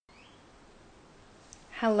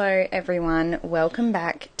Hello everyone, welcome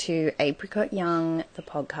back to Apricot Young, the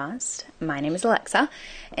podcast. My name is Alexa,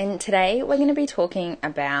 and today we're going to be talking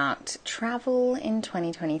about travel in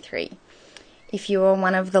 2023. If you're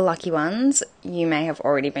one of the lucky ones, you may have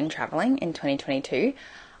already been traveling in 2022.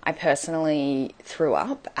 I personally threw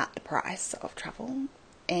up at the price of travel,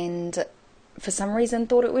 and for some reason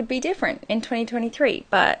thought it would be different in 2023,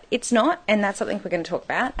 but it's not, and that's something we're going to talk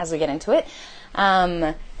about as we get into it.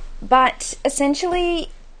 But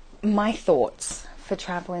essentially, my thoughts for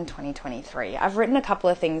travel in 2023. I've written a couple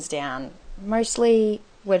of things down. Mostly,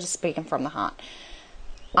 we're just speaking from the heart.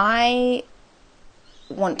 I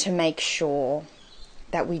want to make sure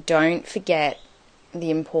that we don't forget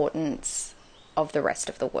the importance of the rest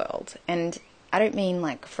of the world. And I don't mean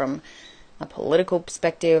like from a political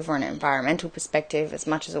perspective or an environmental perspective, as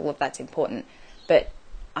much as all of that's important. But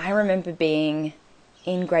I remember being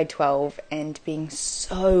in grade 12 and being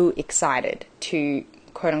so excited to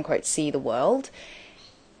quote unquote see the world,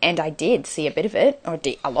 and I did see a bit of it, or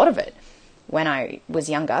a lot of it, when I was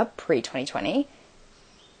younger, pre-2020,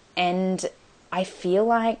 and I feel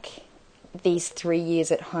like these 3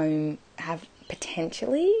 years at home have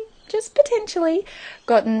potentially, just potentially,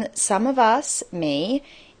 gotten some of us, me,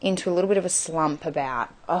 into a little bit of a slump about,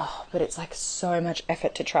 but it's like so much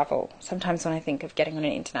effort to travel. Sometimes when I think of getting on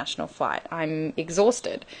an international flight, I'm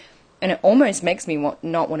exhausted. And it almost makes me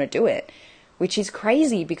not want to do it, which is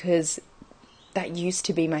crazy because that used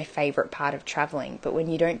to be my favorite part of traveling. But when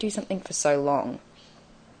you don't do something for so long,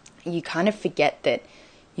 you kind of forget that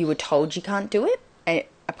you were told you can't do it,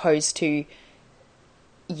 opposed to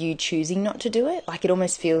you choosing not to do it. Like, it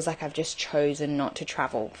almost feels like I've just chosen not to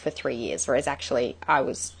travel for 3 years, whereas actually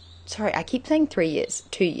I keep saying 3 years,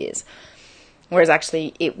 2 years, whereas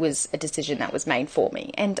actually it was a decision that was made for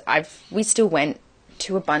me. And we still went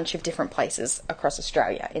to a bunch of different places across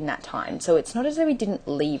Australia in that time. So it's not as though we didn't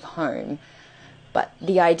leave home, but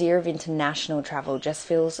the idea of international travel just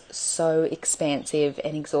feels so expansive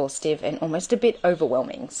and exhaustive and almost a bit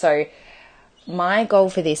overwhelming. So my goal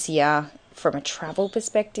for this year, from a travel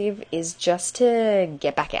perspective, is just to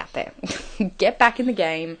get back out there, get back in the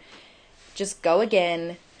game, just go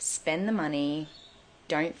again, spend the money,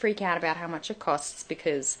 don't freak out about how much it costs,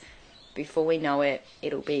 because before we know it,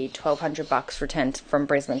 it'll be $1,200 returned from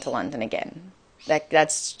Brisbane to London again.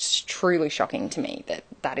 That's truly shocking to me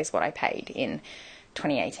that is what I paid in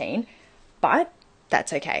 2018, but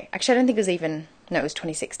that's okay. Actually, I don't think it was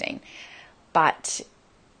 2016, but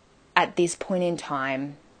at this point in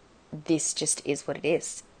time, this just is what it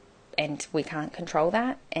is, and we can't control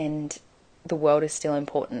that, and the world is still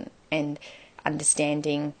important, and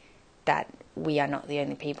understanding that we are not the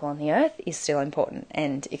only people on the earth is still important,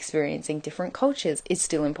 and experiencing different cultures is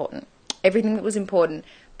still important. Everything that was important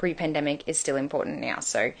pre-pandemic is still important now.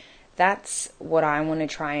 So that's what I want to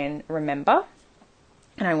try and remember,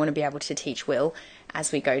 and I want to be able to teach Will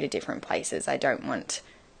as we go to different places. I don't want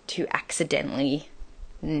to accidentally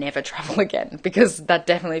never travel again, because that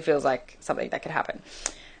definitely feels like something that could happen.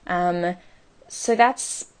 So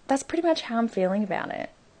that's pretty much how I'm feeling about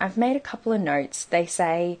it. I've made a couple of notes. They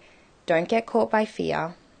say don't get caught by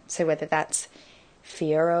fear. So whether that's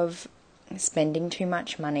fear of spending too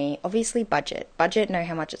much money, obviously budget, know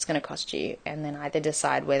how much it's going to cost you, and then either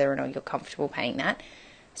decide whether or not you're comfortable paying that.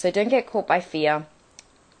 So don't get caught by fear,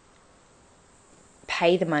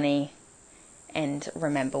 pay the money, and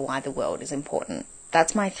remember why the world is important.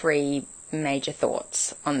 That's my 3 major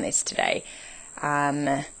thoughts on this today.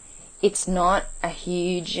 It's not a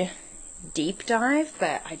huge deep dive,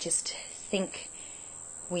 but I just think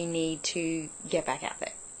we need to get back out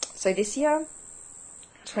there. So this year,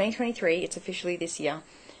 2023, it's officially this year,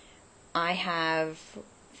 I have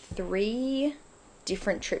 3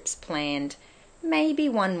 different trips planned, maybe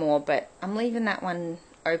one more, but I'm leaving that one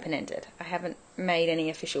open-ended. I haven't made any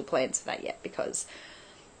official plans for that yet because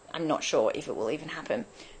I'm not sure if it will even happen.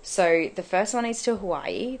 So the first one is to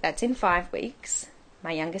Hawaii. That's in 5 weeks.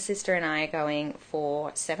 My younger sister and I are going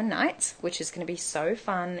for 7 nights, which is going to be so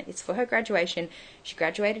fun. It's for her graduation. She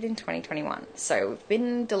graduated in 2021, so we've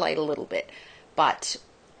been delayed a little bit. But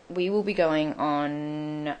we will be going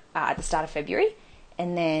on at the start of February,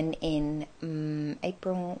 and then in May,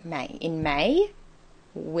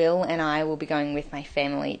 Will and I will be going with my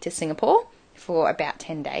family to Singapore for about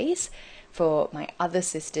 10 days for my other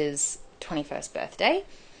sister's 21st birthday.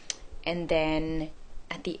 And then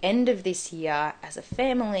at the end of this year, as a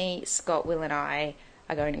family, Scott, Will and I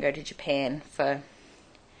are going to go to Japan for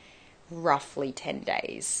roughly 10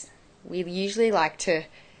 days. We usually like to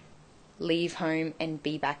leave home and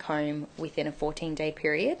be back home within a 14-day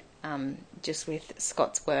period, just with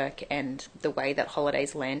Scott's work and the way that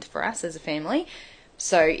holidays land for us as a family.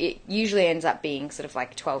 So it usually ends up being sort of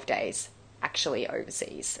like 12 days actually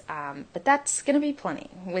overseas. But that's going to be plenty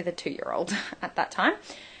with a 2-year-old at that time.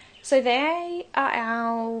 So they're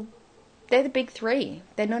the big three.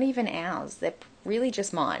 They're not even ours. They're really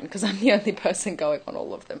just mine because I'm the only person going on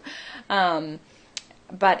all of them.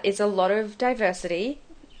 But it's a lot of diversity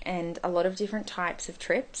and a lot of different types of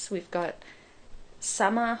trips. We've got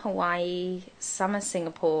summer Hawaii, summer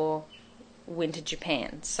Singapore, winter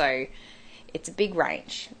Japan. So it's a big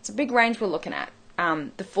range. It's a big range we're looking at.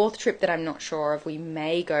 The fourth trip that I'm not sure of, we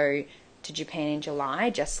may go to Japan in July,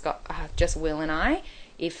 just Will and I,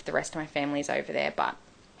 if the rest of my family's over there, but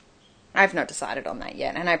I've not decided on that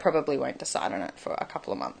yet, and I probably won't decide on it for a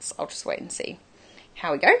couple of months. I'll just wait and see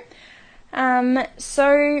how we go.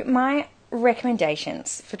 So my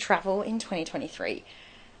recommendations for travel in 2023.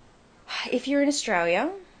 If you're in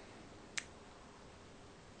Australia,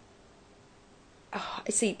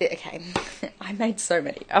 okay, I made so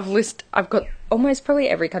many. I've got almost probably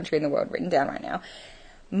every country in the world written down right now.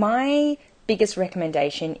 My biggest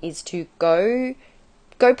recommendation is to go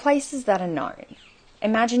places that are known.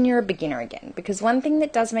 Imagine you're a beginner again, because one thing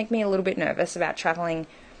that does make me a little bit nervous about traveling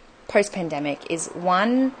post-pandemic is,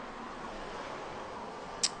 one,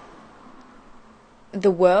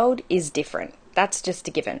 the world is different. That's just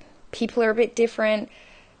a given. People are a bit different.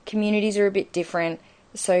 Communities are a bit different.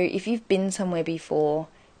 So if you've been somewhere before,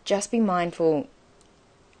 just be mindful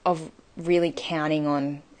of really counting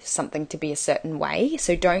on something to be a certain way.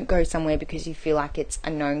 So don't go somewhere because you feel like it's a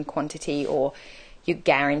known quantity or you're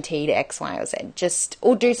guaranteed X, Y, or Z.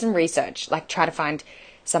 Or do some research, like try to find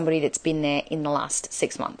somebody that's been there in the last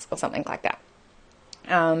 6 months or something like that.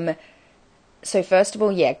 So first of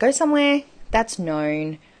all, go somewhere that's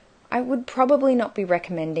known. I would probably not be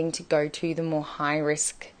recommending to go to the more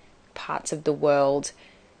high-risk parts of the world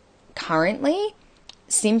currently,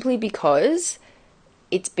 simply because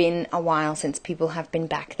it's been a while since people have been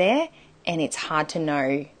back there and it's hard to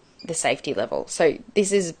know the safety level. So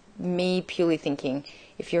this is me purely thinking,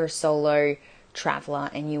 if you're a solo traveler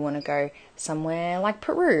and you want to go somewhere like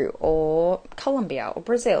Peru or Colombia or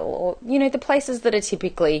Brazil or, the places that are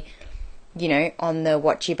typically, on the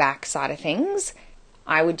watch your back side of things,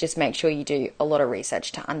 I would just make sure you do a lot of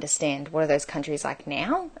research to understand what are those countries like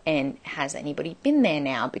now and has anybody been there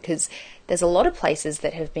now, because there's a lot of places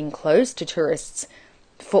that have been closed to tourists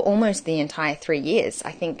for almost the entire 3 years.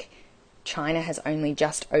 I think China has only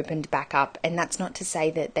just opened back up, and that's not to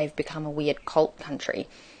say that they've become a weird cult country.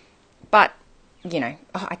 But,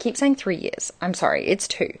 I keep saying 3 years. I'm sorry, it's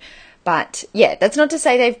 2. But, that's not to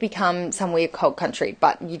say they've become some weird cult country,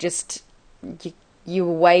 but you're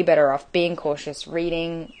way better off being cautious,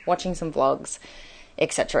 reading, watching some vlogs,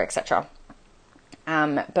 etc., etc.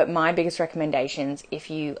 But my biggest recommendations,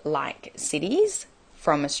 if you like cities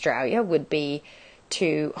from Australia, would be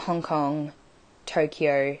to Hong Kong,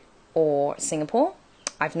 Tokyo, or Singapore.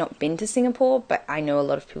 I've not been to Singapore, but I know a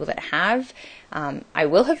lot of people that have. I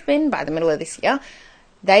will have been by the middle of this year.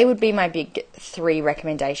 They would be my big 3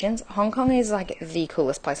 recommendations. Hong Kong is like the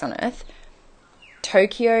coolest place on earth.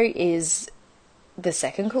 Tokyo is the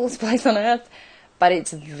second coolest place on earth, but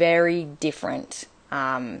it's very different.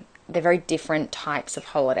 They're very different types of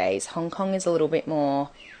holidays. Hong Kong is a little bit more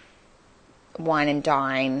wine and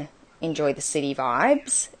dine, enjoy the city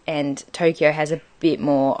vibes, and Tokyo has a bit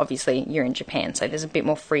more, obviously you're in Japan, so there's a bit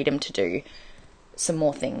more freedom to do some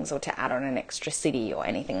more things or to add on an extra city or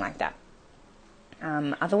anything like that.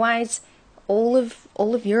 Otherwise, all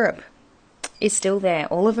of Europe is still there.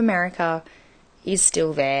 All of America is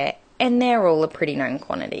still there, and they're all a pretty known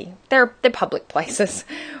quantity. They're public places.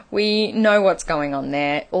 We know what's going on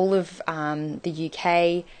there. All of the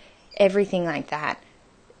UK, everything like that,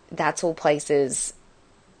 that's all places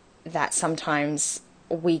that sometimes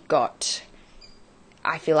we got,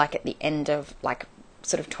 I feel like at the end of like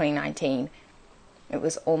sort of 2019, it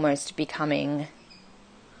was almost becoming,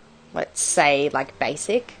 let's say, like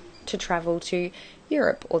basic to travel to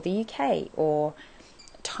Europe or the UK or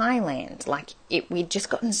Thailand. We'd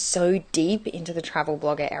just gotten so deep into the travel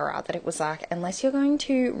blogger era that it was like, unless you're going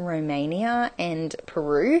to Romania and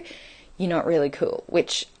Peru, you're not really cool,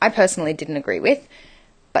 which I personally didn't agree with,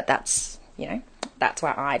 but that's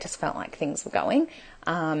where I just felt like things were going.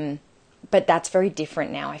 But that's very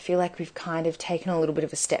different now. I feel like we've kind of taken a little bit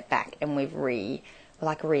of a step back and we've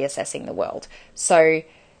reassessing the world. So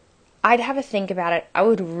I'd have a think about it. I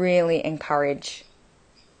would really encourage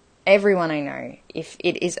everyone I know, if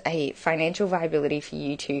it is a financial viability for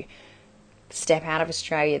you to step out of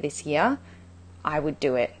Australia this year, I would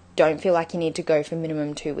do it. Don't feel like you need to go for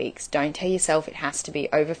minimum 2 weeks. Don't tell yourself it has to be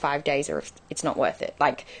over 5 days or if it's not worth it.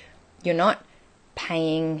 You're not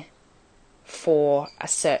paying for a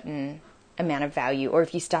certain amount of value, or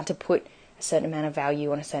if you start to put a certain amount of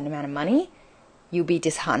value on a certain amount of money, you'll be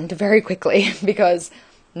disheartened very quickly because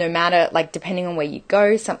no matter, like, depending on where you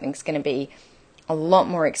go, something's going to be a lot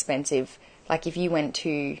more expensive. Like if you went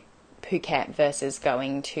to Phuket versus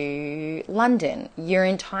going to London, your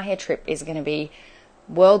entire trip is going to be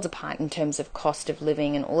worlds apart in terms of cost of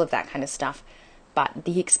living and all of that kind of stuff. But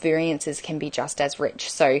the experiences can be just as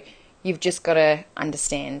rich. So you've just got to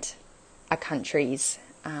understand a country's,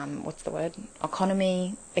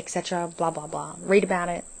 economy, etc., blah, blah, blah. Read about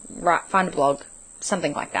it, find a blog,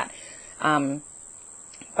 something like that.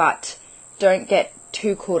 But don't get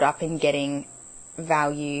too caught up in getting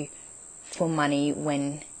value for money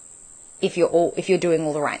if you're doing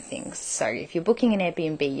all the right things. So if you're booking an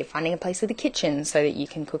Airbnb, you're finding a place with a kitchen so that you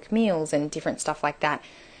can cook meals and different stuff like that.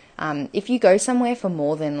 If you go somewhere for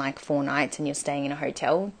more than like 4 nights and you're staying in a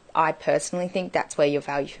hotel, I personally think that's where your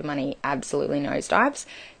value for money absolutely nosedives,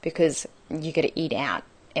 because you got to eat out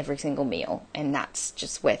every single meal, and that's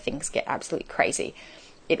just where things get absolutely crazy.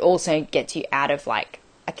 It also gets you out of like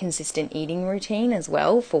a consistent eating routine as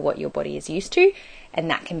well for what your body is used to, and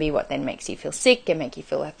that can be what then makes you feel sick and make you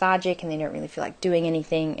feel lethargic, and then you don't really feel like doing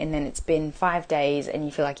anything, and then it's been 5 days and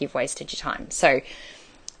you feel like you've wasted your time. So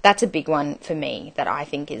that's a big one for me that I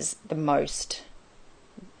think is the most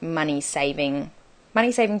money saving,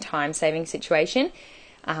 time saving situation,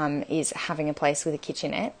 is having a place with a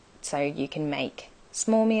kitchenette so you can make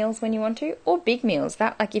small meals when you want to, or big meals.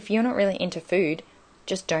 That, like, if you're not really into food,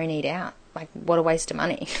 just don't eat out. Like, what a waste of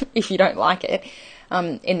money if you don't like it.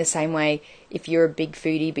 In the same way, if you're a big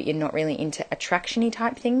foodie but you're not really into attraction-y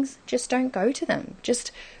type things, just don't go to them.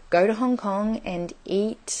 Just go to Hong Kong and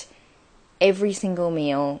eat every single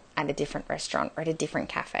meal at a different restaurant or at a different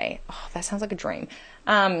cafe. Oh, that sounds like a dream.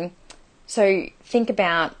 So think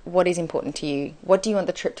about what is important to you. What do you want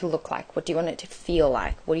the trip to look like? What do you want it to feel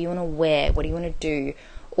like? What do you want to wear? What do you want to do?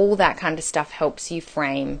 All that kind of stuff helps you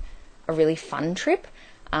frame a really fun trip,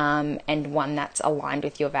 and one that's aligned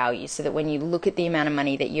with your values, so that when you look at the amount of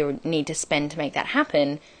money that you need to spend to make that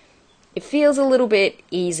happen, it feels a little bit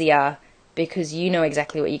easier because you know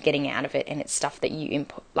exactly what you're getting out of it, and it's stuff that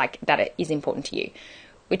that it is important to you.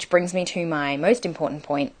 Which brings me to my most important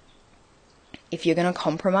point. If you're going to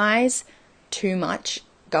compromise too much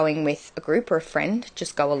going with a group or a friend,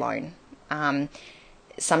 just go alone.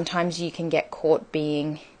 Sometimes you can get caught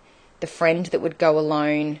being the friend that would go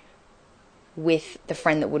alone with the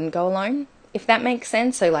friend that wouldn't go alone, if that makes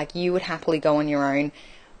sense. So like, you would happily go on your own,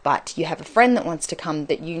 but you have a friend that wants to come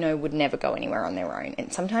that you know would never go anywhere on their own.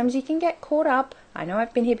 And sometimes you can get caught up, I know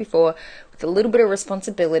I've been here before, with a little bit of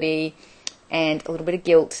responsibility and a little bit of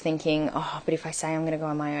guilt, thinking, oh, but if I say I'm going to go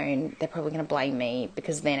on my own, they're probably going to blame me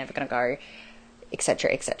because they're never going to go,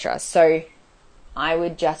 etc., etc. So I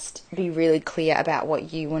would just be really clear about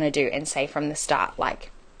what you want to do and say from the start,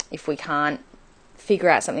 like, if we can't figure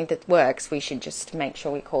out something that works, we should just make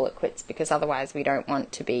sure we call it quits, because otherwise we don't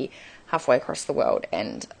want to be halfway across the world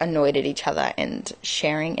and annoyed at each other and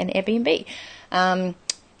sharing an Airbnb.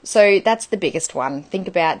 So that's the biggest one. Think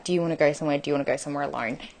about, do you want to go somewhere? Do you want to go somewhere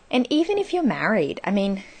alone? And even if you're married, I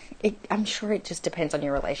mean, I'm sure it just depends on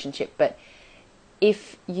your relationship, but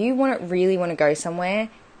if you really want to go somewhere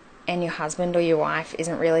and your husband or your wife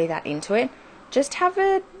isn't really that into it, just have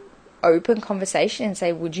an open conversation and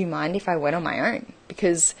say, would you mind if I went on my own?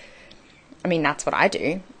 Because, I mean, that's what I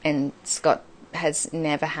do, and Scott has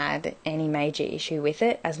never had any major issue with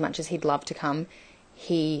it. As much as he'd love to come,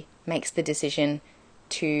 he makes the decision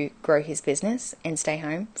to grow his business and stay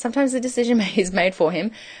home. Sometimes the decision is made for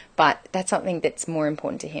him, but that's something that's more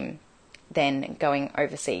important to him than going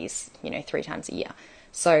overseas, 3 times a year.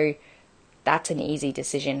 So that's an easy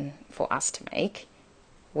decision for us to make.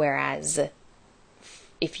 Whereas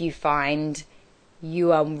if you find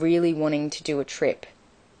you are really wanting to do a trip,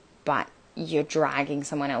 but you're dragging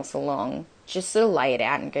someone else along, just sort of lay it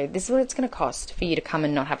out and go, this is what it's going to cost for you to come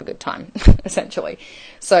and not have a good time, essentially.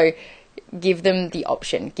 So give them the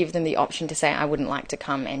option. Give them the option to say, I wouldn't like to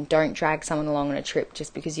come, and don't drag someone along on a trip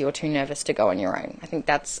just because you're too nervous to go on your own. I think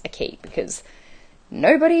that's a key, because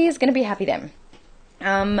nobody is going to be happy then.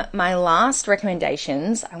 My last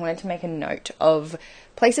recommendations, I wanted to make a note of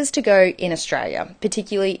places to go in Australia,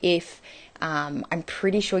 particularly if I'm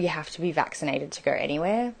pretty sure you have to be vaccinated to go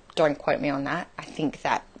anywhere. Don't quote me on that. I think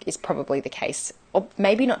that is probably the case. Or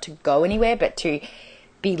maybe not to go anywhere, but to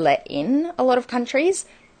be let in a lot of countries.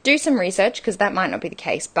 Do some research, because that might not be the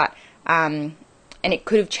case, but and it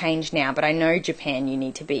could have changed now, but I know Japan, you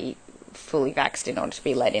need to be fully vaxxed in order to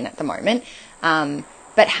be let in at the moment.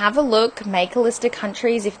 But have a look, make a list of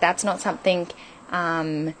countries if that's not something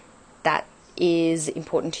that is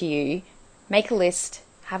important to you. make a list,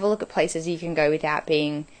 have a look at places you can go without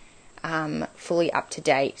being fully up to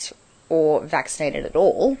date or vaccinated at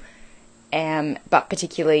all, but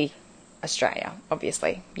particularly Australia,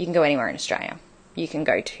 obviously. You can go anywhere in Australia. You can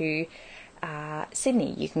go to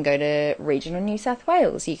Sydney, you can go to regional New South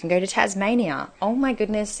Wales, you can go to Tasmania. Oh my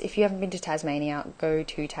goodness, if you haven't been to Tasmania, go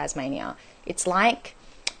to Tasmania. It's like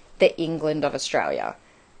the England of Australia.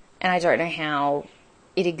 And I don't know how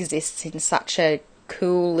it exists in such a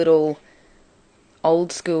cool little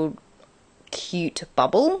old school cute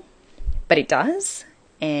bubble, but it does,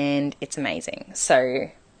 and it's amazing.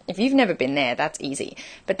 So if you've never been there, that's easy.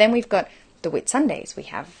 But then we've got the Whitsundays, we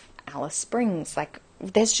have Alice Springs, like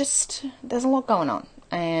there's a lot going on,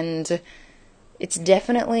 and it's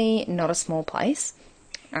definitely not a small place,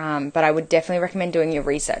 but I would definitely recommend doing your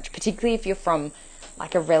research, particularly if you're from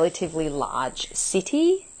like a relatively large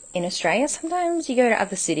city in Australia. Sometimes you go to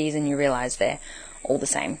other cities and you realise they're all the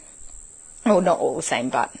same. Well, not all the same,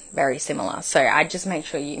 but very similar. So I just make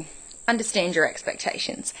sure you understand your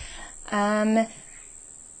expectations. I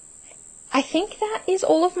think that is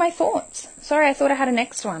all of my thoughts. Sorry, I thought I had a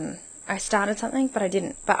next one. I started something, but I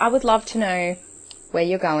didn't. But I would love to know where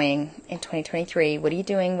you're going in 2023. What are you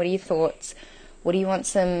doing? What are your thoughts? What do you want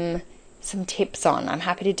some tips on? I'm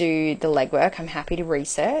happy to do the legwork. I'm happy to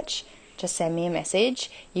research. Just send me a message.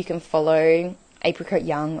 You can follow Apricot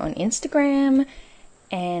Young on Instagram,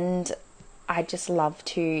 and I just love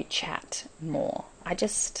to chat more. I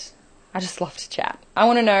just love to chat. I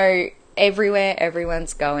want to know everywhere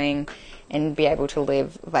everyone's going and be able to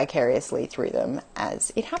live vicariously through them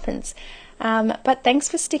as it happens. But thanks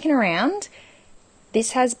for sticking around.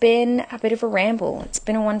 This has been a bit of a ramble. It's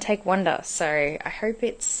been a one-take wonder, so I hope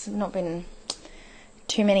it's not been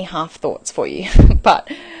too many half thoughts for you. But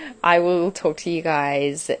I will talk to you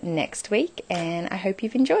guys next week, and I hope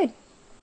you've enjoyed.